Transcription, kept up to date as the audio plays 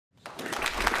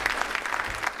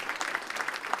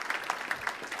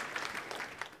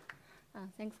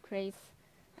Thanks, Chris,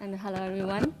 and hello,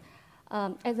 everyone.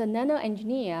 As a nano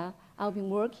engineer, I've been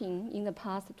working in the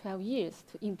past 12 years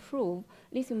to improve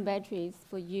lithium batteries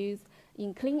for use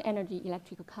in clean energy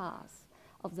electric cars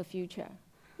of the future.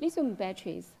 Lithium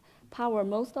batteries power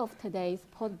most of today's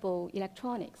portable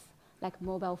electronics, like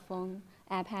mobile phone,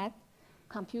 iPad,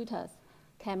 computers,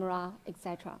 camera,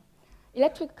 etc.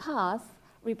 Electric cars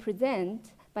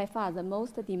represent by far the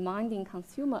most demanding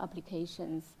consumer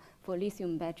applications for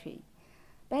lithium battery.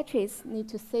 Batteries need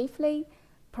to safely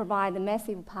provide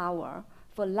massive power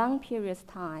for long periods of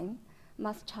time,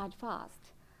 must charge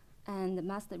fast, and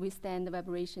must withstand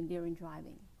vibration during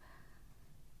driving.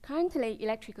 Currently,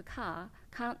 electric car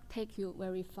can't take you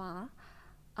very far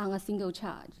on a single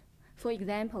charge. For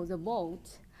example, the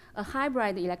Volt, a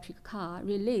hybrid electric car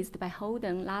released by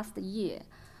Holden last year,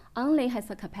 only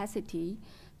has a capacity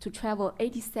to travel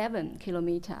 87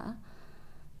 kilometers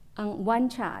on one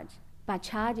charge, but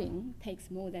charging takes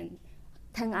more than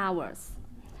 10 hours.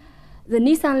 The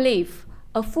Nissan Leaf,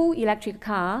 a full electric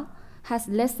car, has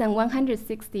less than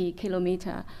 160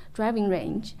 kilometer driving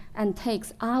range and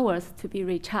takes hours to be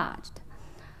recharged.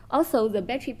 Also, the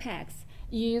battery packs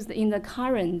used in the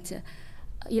current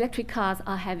electric cars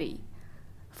are heavy.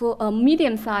 For a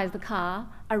medium-sized car,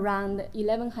 around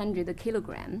 1,100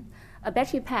 kilograms, a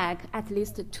battery pack at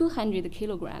least 200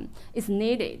 kilograms is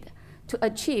needed to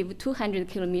achieve 200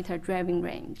 kilometer driving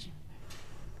range.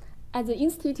 At the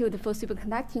Institute for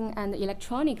Superconducting and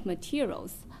Electronic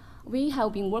Materials, we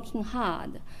have been working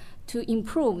hard to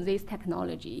improve this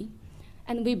technology,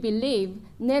 and we believe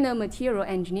nanomaterial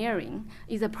engineering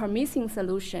is a promising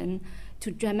solution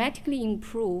to dramatically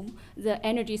improve the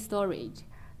energy storage,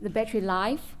 the battery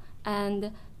life,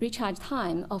 and recharge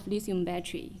time of lithium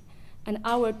battery. And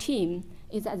our team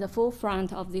is at the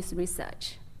forefront of this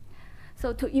research.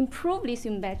 So to improve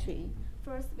lithium battery,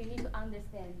 first we need to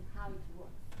understand how it works.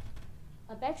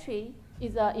 A battery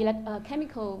is a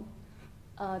chemical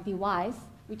device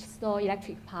which stores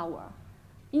electric power.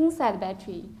 Inside the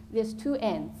battery, there's two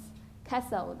ends,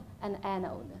 cathode and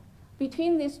anode.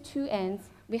 Between these two ends,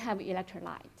 we have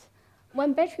electrolyte.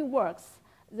 When battery works,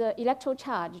 the electron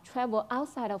charge travels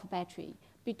outside of battery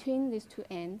between these two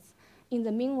ends. In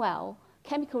the meanwhile,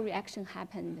 chemical reaction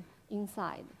happened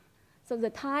inside. So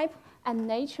the type and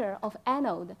nature of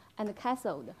anode and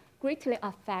cathode greatly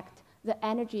affect the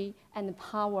energy and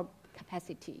power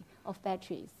capacity of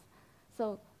batteries.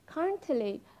 So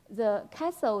currently, the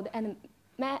cathode and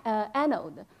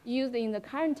anode used in the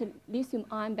current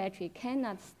lithium-ion battery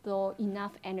cannot store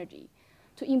enough energy.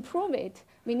 To improve it,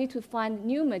 we need to find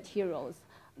new materials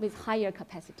with higher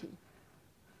capacity.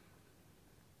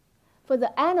 For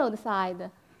the anode side,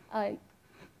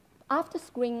 after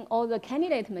screening all the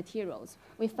candidate materials,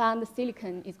 we found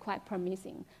silicon is quite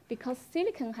promising because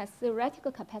silicon has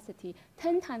theoretical capacity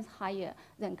 10 times higher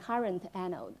than current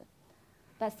anode.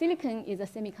 But silicon is a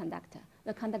semiconductor.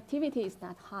 The conductivity is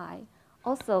not high.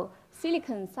 Also,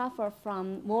 silicon suffers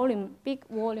from big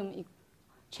volume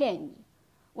change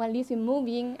when lithium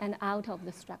moves in and out of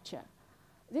the structure.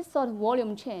 This sort of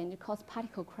volume change causes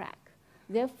particle crack.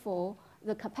 Therefore,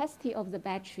 the capacity of the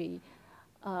battery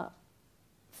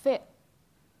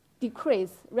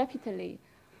decrease rapidly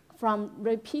from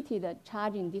repeated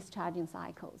charging-discharging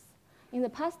cycles. In the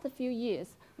past few years,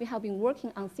 we have been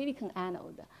working on silicon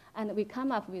anode, and we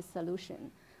come up with a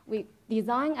solution. We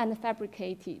designed and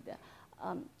fabricated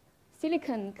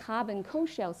silicon carbon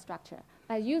co-shell structure.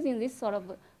 By using this sort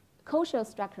of co-shell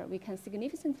structure, we can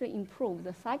significantly improve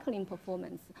the cycling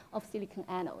performance of silicon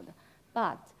anode.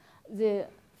 But the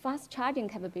fast charging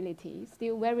capability is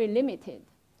still very limited.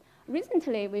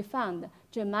 Recently, we found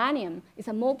germanium is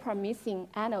a more promising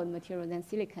anode material than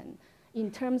silicon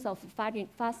in terms of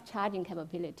fast charging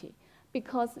capability,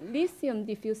 because lithium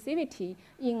diffusivity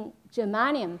in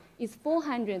germanium is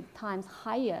 400 times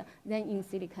higher than in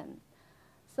silicon.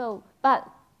 So, but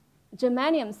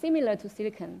germanium, similar to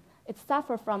silicon, it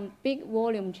suffers from big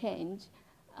volume change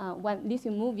when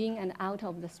lithium moves in and out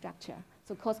of the structure,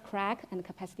 so cause crack and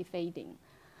capacity fading.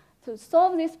 To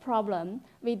solve this problem,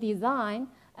 we designed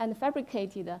and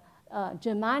fabricated a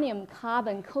germanium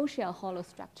carbon co-shell hollow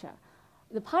structure.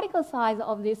 The particle size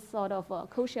of this sort of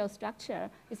co-shell structure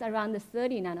is around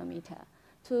 30 nanometer.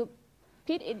 To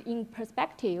put it in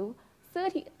perspective,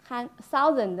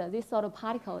 30,000 this sort of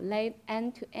particle laid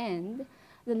end to end,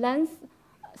 the length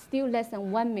still less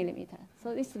than 1 millimeter.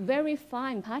 So it's a very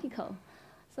fine particle.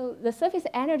 So the surface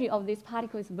energy of this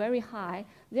particle is very high.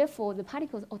 Therefore, the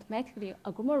particles automatically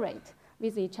agglomerate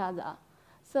with each other.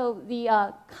 So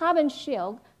the carbon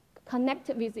shell connect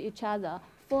with each other,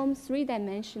 form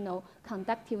three-dimensional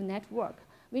conductive network,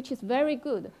 which is very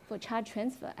good for charge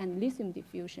transfer and lithium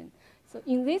diffusion. So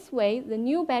in this way, the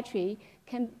new battery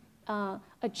can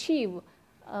achieve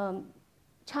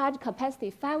charge capacity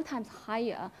 5 times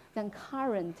higher than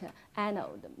current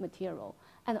anode material.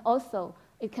 And also,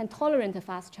 it can tolerate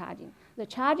fast charging. The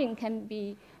charging can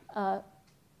be,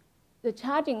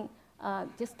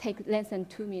 just take less than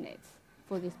 2 minutes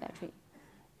for this battery.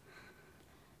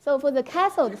 So for the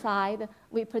cathode side,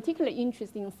 we're particularly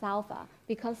interested in sulfur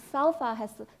because sulfur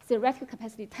has theoretical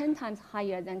capacity 10 times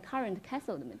higher than current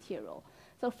cathode material.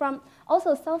 So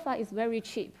also sulfur is very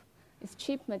cheap. It's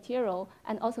cheap material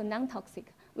and also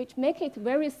non-toxic, which make it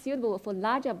very suitable for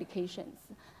large applications,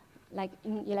 like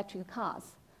in electric cars.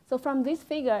 So from this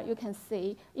figure, you can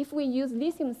see if we use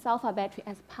lithium sulfur battery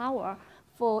as power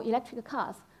for electric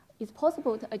cars, it's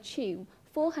possible to achieve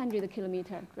 400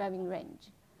 kilometer driving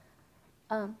range.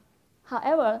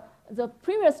 However, the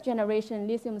previous generation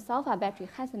lithium sulfur battery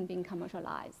hasn't been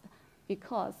commercialized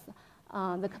because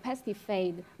the capacity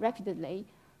fade rapidly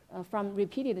from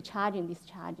repeated charging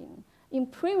discharging. In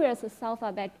previous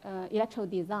sulfur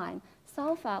electrode design,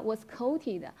 sulfur was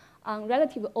coated on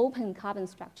relatively open carbon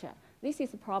structure. This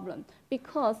is a problem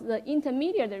because the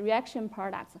intermediate reaction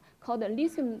products called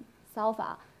lithium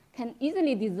sulfur can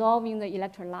easily dissolve in the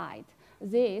electrolyte.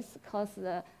 This causes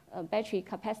the battery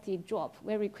capacity drop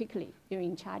very quickly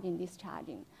during charging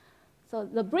discharging. So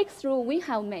the breakthrough we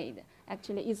have made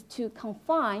actually is to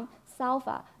confine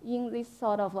sulfur in this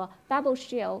sort of a double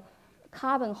shell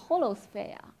carbon hollow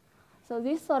sphere. So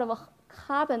this sort of a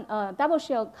carbon, double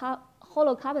shell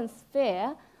hollow carbon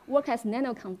sphere works as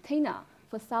nano container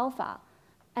for sulfur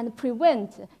and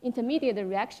prevent intermediate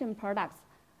reaction products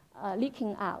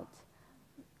leaking out.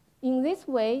 In this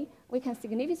way, we can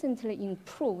significantly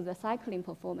improve the cycling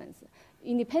performance.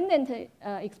 Independent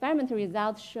experimental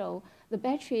results show the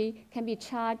battery can be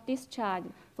discharged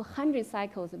for 100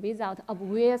 cycles without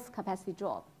obvious capacity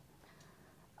drop.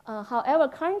 However,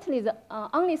 currently,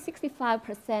 only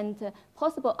 65%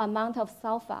 possible amount of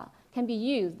sulfur can be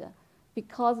used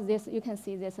because you can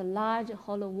see there's a large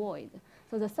hollow void.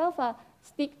 So the sulfur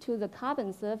stick to the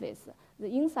carbon surface. The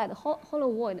inside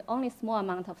hollow void, only small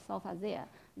amount of sulfur there.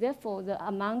 Therefore, the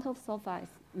amount of sulfur is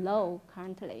low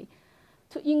currently.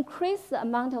 To increase the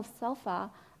amount of sulfur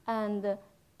and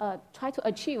try to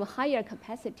achieve higher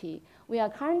capacity, we are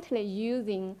currently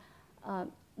using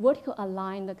vertical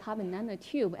aligned carbon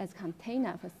nanotube as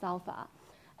container for sulfur.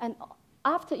 And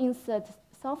after insert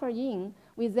sulfur in,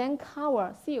 we then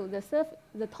seal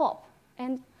the top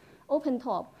and open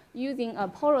top using a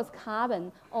porous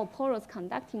carbon or porous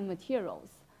conducting materials.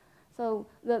 So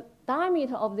the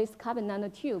diameter of these carbon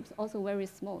nanotubes also very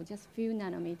small, just few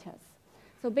nanometers.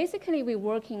 So basically, we're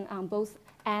working on both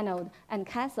anode and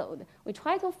cathode. We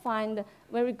try to find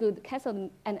very good cathode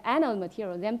and anode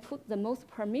material, then put the most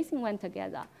promising one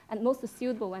together and most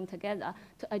suitable one together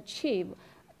to achieve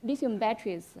lithium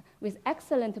batteries with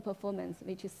excellent performance,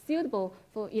 which is suitable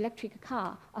for electric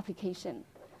car application.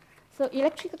 So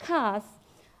electric cars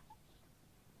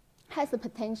has the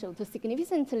potential to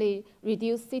significantly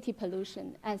reduce city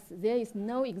pollution as there is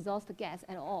no exhaust gas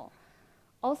at all.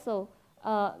 Also,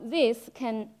 this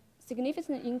can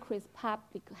significantly increase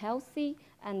public health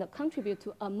and contribute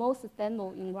to a more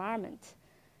sustainable environment.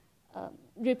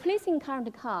 Replacing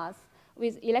current cars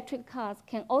with electric cars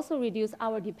can also reduce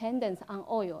our dependence on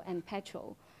oil and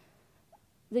petrol.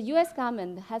 The US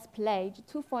government has pledged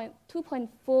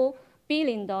 $2.4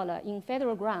 billion in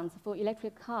federal grants for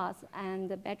electric cars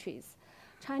and batteries.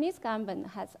 Chinese government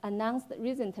has announced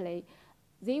recently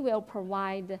they will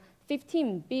provide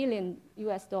 $15 billion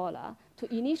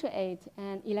to initiate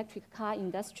an electric car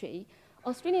industry.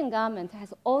 Australian government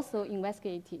has also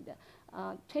investigated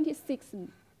 $26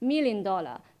 million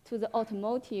to the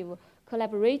Automotive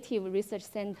Collaborative Research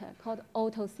Center called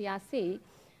AutoCRC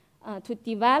to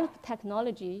develop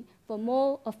technology for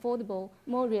more affordable,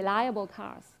 more reliable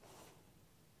cars.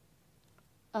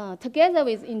 Together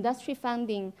with industry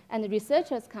funding and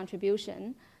researchers'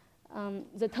 contribution,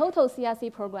 the total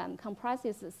CRC program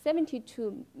comprises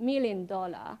 $72 million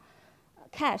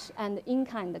cash and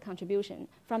in-kind contribution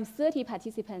from 30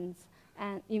 participants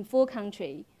and in 4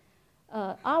 countries.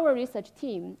 Our research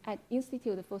team at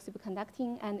Institute for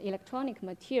Superconducting and Electronic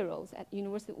Materials at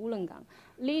University of Wollongong,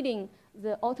 leading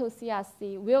the Auto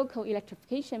CRC vehicle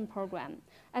electrification program.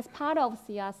 As part of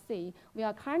CRC, we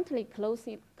are currently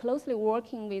closely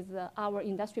working with our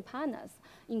industry partners,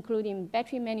 including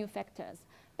battery manufacturers,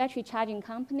 battery charging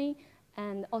company,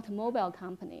 and automobile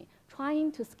company,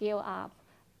 trying to scale up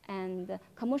and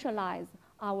commercialize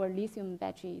our lithium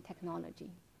battery technology.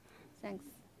 Thanks.